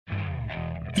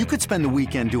You could spend the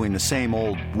weekend doing the same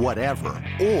old whatever,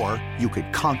 or you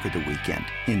could conquer the weekend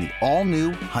in the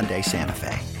all-new Hyundai Santa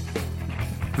Fe.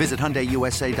 Visit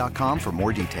HyundaiUSA.com for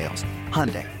more details.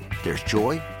 Hyundai, there's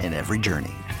joy in every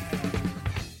journey.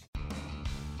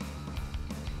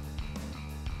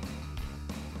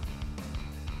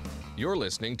 You're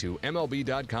listening to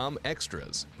MLB.com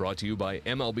Extras, brought to you by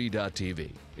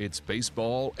MLB.tv. It's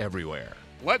baseball everywhere.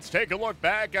 Let's take a look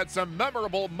back at some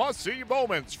memorable must-see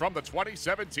moments from the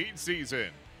 2017 season.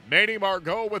 Manny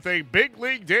Margot with a big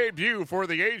league debut for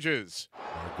the A's.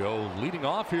 Margot leading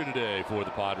off here today for the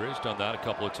Padres. Done that a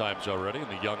couple of times already in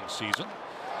the young season.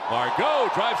 Margot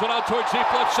drives one out towards deep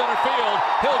left center field.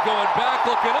 Hill going back,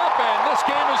 looking up, and this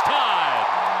game is tied.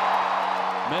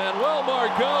 Manuel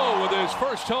Margot with his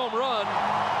first home run.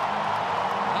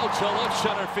 Out to left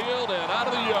center field and out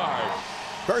of the yard.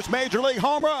 First major league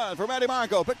home run for Manny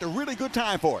Margot. Picked a really good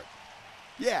time for it.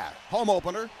 Yeah, home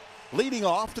opener, leading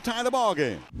off to tie the ball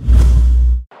game.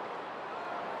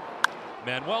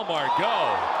 Manuel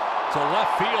Margot to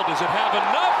left field. Does it have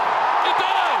enough? It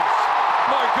does!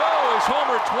 Margot has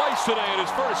homered twice today in his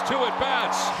first two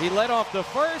at-bats. He led off the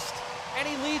first, and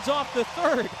he leads off the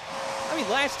third. I mean,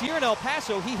 last year in El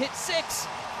Paso, he hit 6.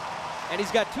 And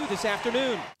he's got 2 this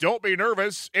afternoon. Don't be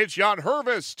nervous. It's Jan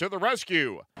Hervis to the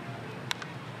rescue.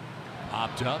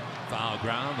 Popped up, foul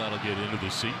ground. That'll get into the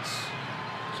seats.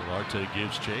 Solarte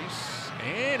gives chase,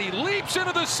 and he leaps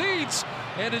into the seats.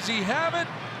 And does he have it?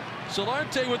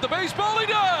 Solarte with the baseball. He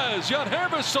does! Jan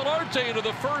Hervis Solarte into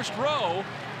the first row.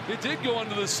 It did go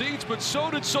into the seats, but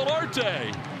so did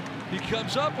Solarte. He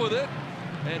comes up with it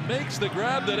and makes the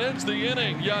grab that ends the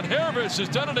inning. Jan Hervis has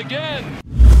done it again.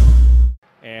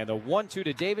 And the 1-2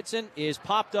 to Davidson is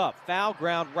popped up. Foul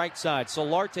ground right side.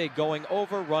 Solarte going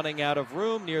over, running out of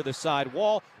room near the side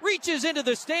wall. Reaches into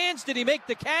the stands. Did he make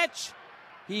the catch?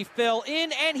 He fell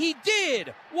in, and he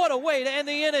did. What a way to end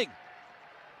the inning.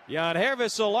 Jan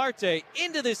Hervis Solarte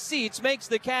into the seats, makes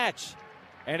the catch.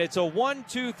 And it's a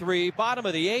 1-2-3, bottom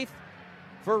of the 8th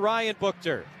for Ryan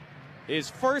Buchter. His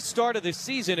first start of the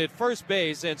season at first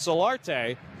base, and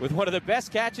Solarte with one of the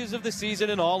best catches of the season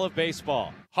in all of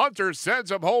baseball. Hunter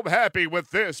sends him home happy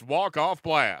with this walk-off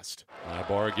blast.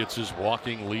 Ibarra gets his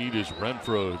walking lead as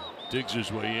Renfroe digs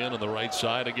his way in on the right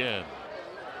side again.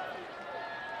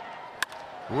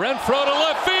 Renfroe to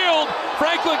left field.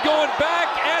 Franklin going back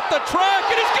at the track,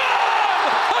 and he's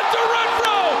gone! Hunter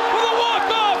Renfroe with a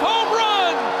walk-off home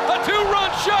run! A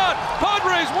 2-run shot.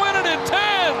 Padres win it in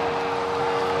 10.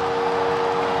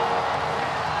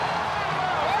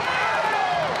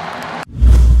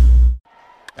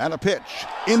 And a pitch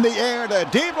in the air to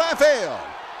deep left field.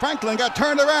 Franklin got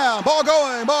turned around. Ball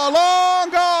going, ball long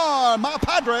gone. My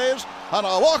Padres on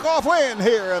a walk-off win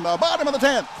here in the bottom of the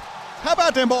 10th. How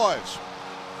about them boys?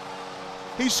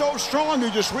 He's so strong, he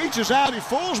just reaches out. He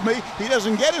fools me. He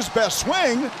doesn't get his best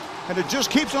swing, and it just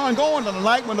keeps on going on a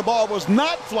night when the ball was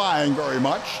not flying very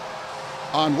much.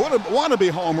 On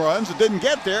wannabe home runs, it didn't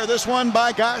get there. This one,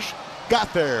 by gosh,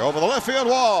 got there over the left field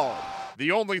wall.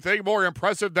 The only thing more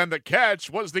impressive than the catch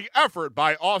was the effort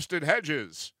by Austin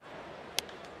Hedges.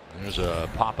 There's a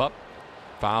pop-up.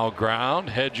 Foul ground.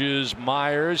 Hedges,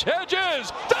 Myers.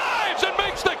 Hedges dives and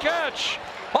makes the catch.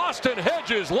 Austin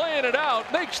Hedges laying it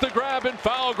out, makes the grab in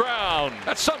foul ground.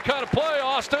 That's some kind of play,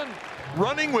 Austin.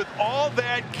 Running with all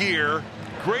that gear.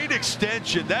 Great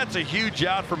extension. That's a huge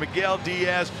out for Miguel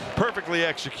Diaz. Perfectly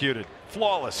executed.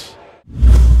 Flawless.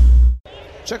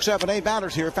 6, 7, 8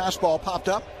 batters here. Fastball popped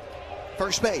up.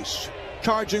 First base.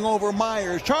 Charging over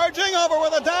Myers. Charging over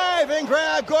with a diving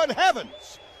grab. Good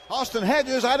heavens. Austin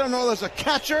Hedges, I don't know there's a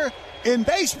catcher in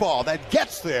baseball that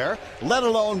gets there, let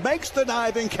alone makes the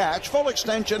diving catch. Full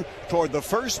extension toward the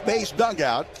first base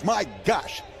dugout. My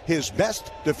gosh, his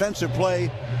best defensive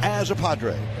play as a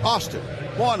Padre. Austin,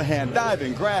 one-hand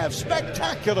diving grab,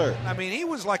 spectacular. I mean, he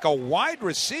was like a wide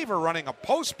receiver running a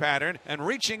post pattern and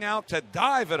reaching out to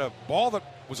dive at a ball that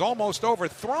was almost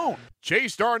overthrown.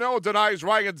 Chase Darno denies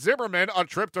Ryan Zimmerman a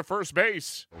trip to first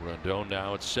base. Rendon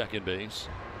now at second base.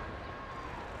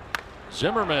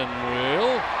 Zimmerman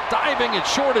will diving at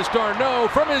short as Darno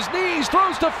from his knees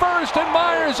throws to first, and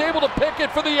Myers able to pick it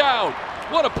for the out.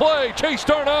 What a play, Chase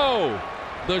Darno,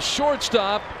 the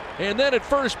shortstop, and then at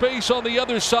first base on the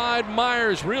other side,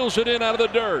 Myers reels it in out of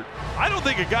the dirt. I don't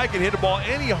think a guy can hit a ball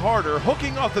any harder,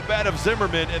 hooking off the bat of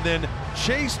Zimmerman and then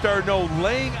Chase Darno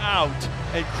laying out,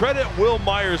 and credit Will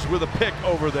Myers with a pick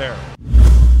over there.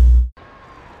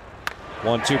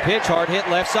 1-2 pitch, hard hit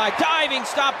left side, diving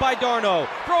stop by Darno.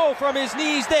 Throw from his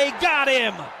knees, they got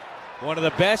him. One of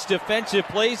the best defensive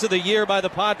plays of the year by the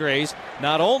Padres.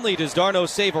 Not only does d'Arnaud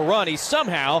save a run, he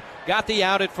somehow got the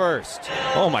out at first.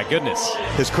 Oh my goodness.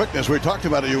 His quickness, we talked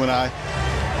about it, you and I.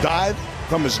 Dive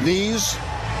from his knees,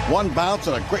 one bounce,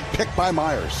 and a great pick by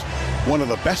Myers. One of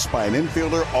the best by an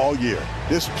infielder all year.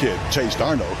 This kid, Chase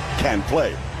d'Arnaud, can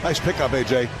play. Nice pickup,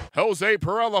 AJ. Jose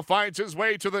Pirela finds his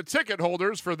way to the ticket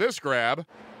holders for this grab.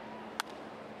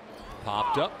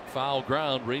 Popped up, foul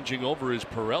ground, ranging over is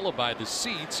Pirela by the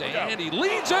seats, and he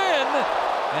leads in,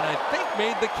 and I think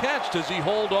made the catch. Does he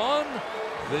hold on?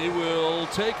 They will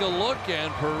take a look,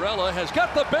 and Pirela has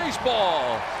got the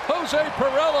baseball. Jose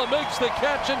Pirela makes the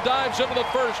catch and dives into the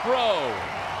first row.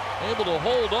 Able to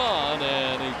hold on,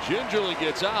 and he gingerly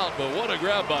gets out, but what a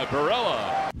grab by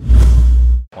Pirela.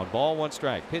 1 ball, 1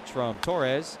 strike. Pitch from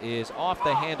Torres is off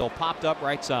the handle, popped up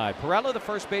right side. Pirela, the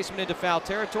first baseman, into foul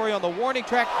territory on the warning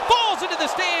track. Falls into the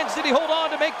stands. Did he hold on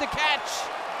to make the catch?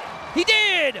 He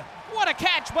did! What a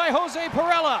catch by Jose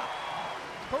Pirela.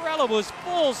 Pirela was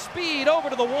full speed over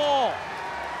to the wall.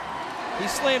 He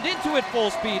slammed into it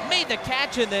full speed, made the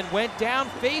catch, and then went down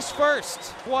face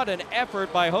first. What an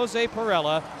effort by Jose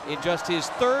Pirela in just his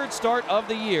 3rd start of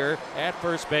the year at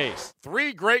first base.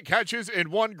 3 great catches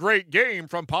in 1 great game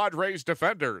from Padres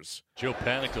defenders. Joe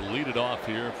Panik to lead it off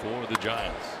here for the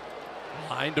Giants.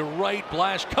 Line to right,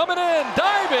 Blash coming in,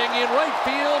 diving in right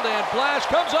field, and Blash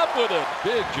comes up with it.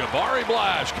 Big Jabari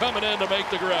Blash coming in to make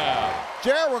the grab.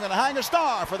 Jer, we're going to hang a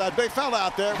star for that big fella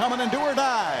out there coming in do or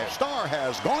die. Star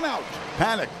has gone out.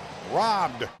 Panik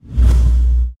robbed.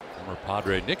 Former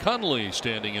Padre Nick Hundley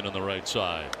standing in on the right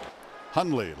side.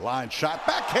 Hundley, line shot,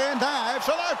 backhand dive,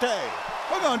 Solarte.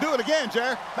 We're going to do it again,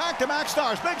 Jer. Back-to-back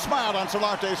stars. Big smile on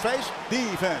Solarte's face.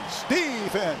 Defense,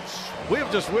 defense. We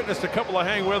have just witnessed a couple of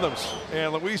hang rhythms,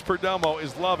 and Luis Perdomo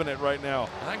is loving it right now.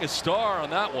 Hang a star on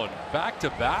that one. Back to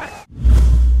back.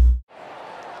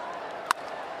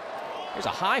 There's a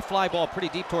high fly ball pretty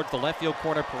deep towards the left field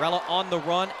corner. Pirela on the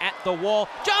run at the wall.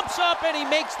 Jumps up and he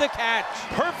makes the catch.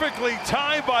 Perfectly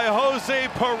timed by Jose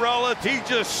Pirela. He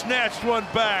just snatched one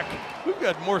back. We've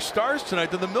got more stars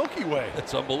tonight than the Milky Way.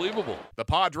 It's unbelievable. The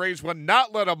Padres would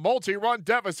not let a multi-run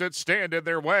deficit stand in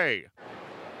their way.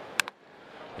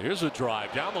 Here's a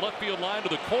drive down the left field line to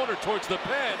the corner towards the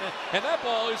pen, and that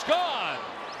ball is gone.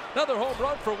 Another home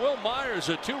run for Will Myers,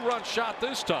 a 2-run shot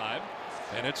this time,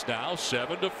 and it's now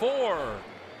 7-4.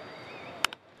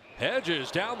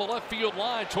 Hedges down the left field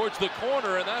line towards the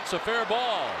corner, and that's a fair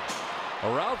ball.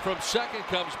 Around from second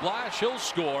comes Blash. He'll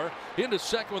score. Into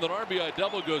second with an RBI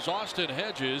double goes Austin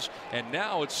Hedges, and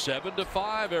now it's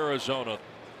 7-5 Arizona.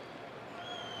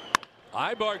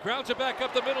 Ibar grounds it back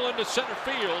up the middle into center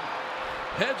field.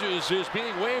 Hedges is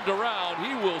being waved around.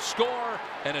 He will score,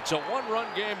 and it's a 1-run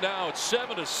game now. It's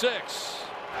 7-6.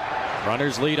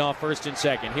 Runners lead off first and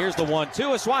second. Here's the 1-2.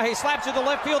 Asuaje slaps to the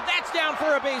left field. That's down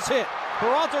for a base hit.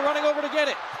 Peralta running over to get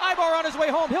it. Ibar on his way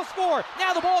home. He'll score.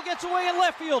 Now the ball gets away in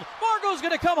left field. Margot's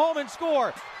going to come home and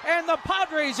score. And the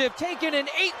Padres have taken an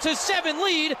 8-7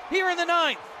 lead here in the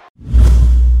 9th.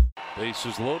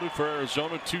 Bases loaded for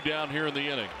Arizona. 2 down here in the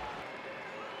inning.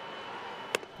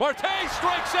 Marte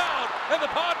strikes out, and the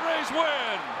Padres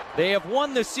win. They have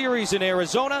won the series in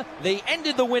Arizona. They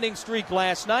ended the winning streak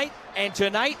last night, and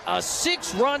tonight a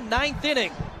 6-run 9th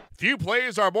inning. Few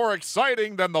plays are more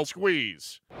exciting than the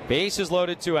squeeze. Bases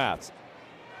loaded, 2 outs.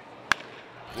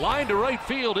 Line to right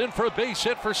field, in for a base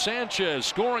hit for Sanchez.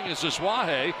 Scoring is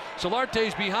Asuaje.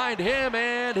 Solarte's behind him,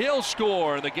 and he'll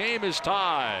score. The game is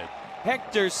tied.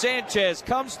 Hector Sanchez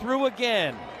comes through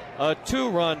again. A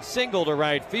 2-run single to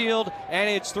right field, and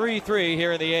it's 3-3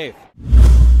 here in the 8th.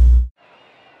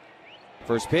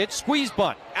 First pitch, squeeze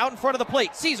bunt, out in front of the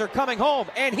plate. Caesar coming home,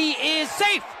 and he is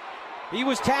safe. He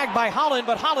was tagged by Holland,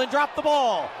 but Holland dropped the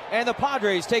ball. And the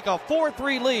Padres take a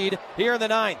 4-3 lead here in the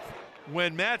 9th.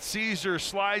 When Matt Caesar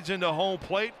slides into home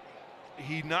plate,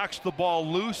 he knocks the ball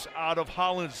loose out of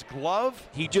Holland's glove.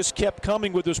 He just kept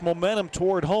coming with his momentum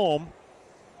toward home.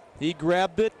 He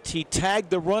grabbed it, he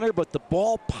tagged the runner, but the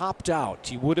ball popped out.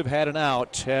 He would have had an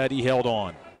out had he held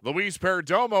on. Luis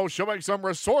Perdomo showing some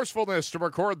resourcefulness to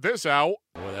record this out.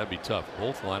 Boy, that'd be tough.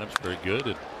 Both lineups very good.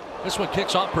 And this one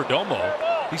kicks off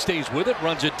Perdomo. He stays with it,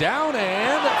 runs it down,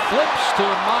 and flips to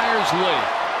Myers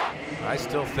late. I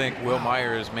still think Will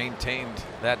Myers maintained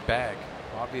that bag.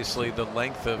 Obviously, the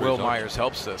length of Will Myers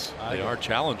helps this. They are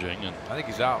challenging, and I think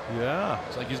he's out. Yeah.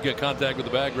 It's like he's got contact with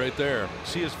the bag right there.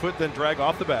 See his foot then drag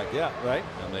off the bag. Yeah, right.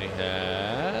 And they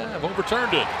have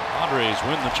overturned it. Padres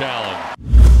win the challenge.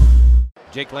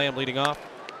 Jake Lamb leading off.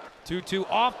 2-2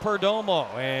 off Perdomo,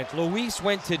 and Luis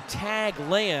went to tag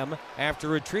Lamb after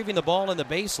retrieving the ball in the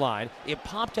baseline. It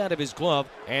popped out of his glove,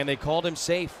 and they called him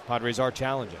safe. Padres are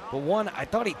challenging. But one, I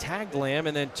thought he tagged Lamb,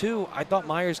 and then two, I thought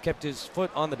Myers kept his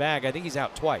foot on the bag. I think he's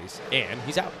out twice, and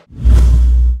he's out.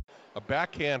 A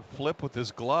backhand flip with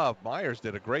his glove. Myers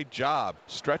did a great job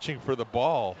stretching for the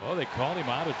ball. Oh, they called him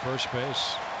out at first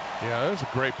base. Yeah, that was a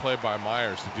great play by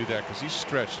Myers to do that because he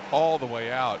stretched all the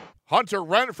way out. Hunter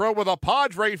Renfroe with a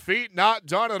Padre feat not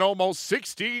done in almost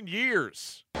 16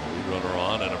 years. Lead runner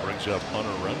on, and it brings up Hunter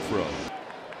Renfroe.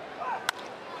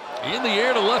 In the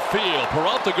air to left field.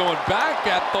 Peralta going back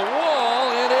at the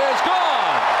wall. It is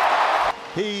gone.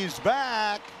 He's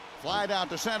back. Fly down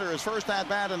to center. His first at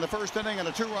bat in the first inning and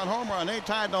a 2-run home run. Ain't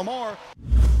tied no more.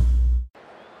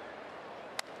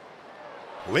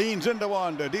 Leans into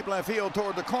one to deep left field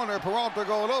toward the corner. Peralta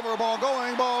going over. Ball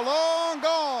going. Ball long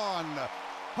gone.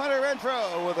 Hunter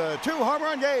Renfroe with a 2-home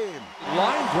run game.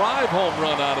 Line drive home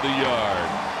run out of the yard.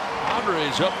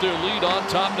 Padres up their lead on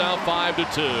top now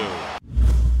 5-2.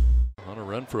 Hunter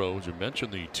Renfroe, as you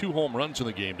mentioned, the 2 home runs in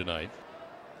the game tonight.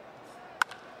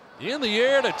 In the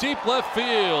air to deep left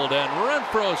field, and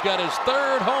Renfroe's got his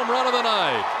 3rd home run of the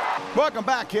night. Welcome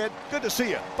back, kid. Good to see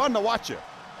you. Fun to watch you.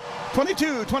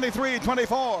 22, 23,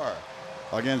 24.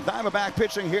 Against Diamondback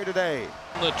pitching here today.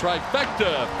 The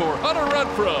trifecta for Hunter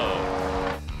Renfroe.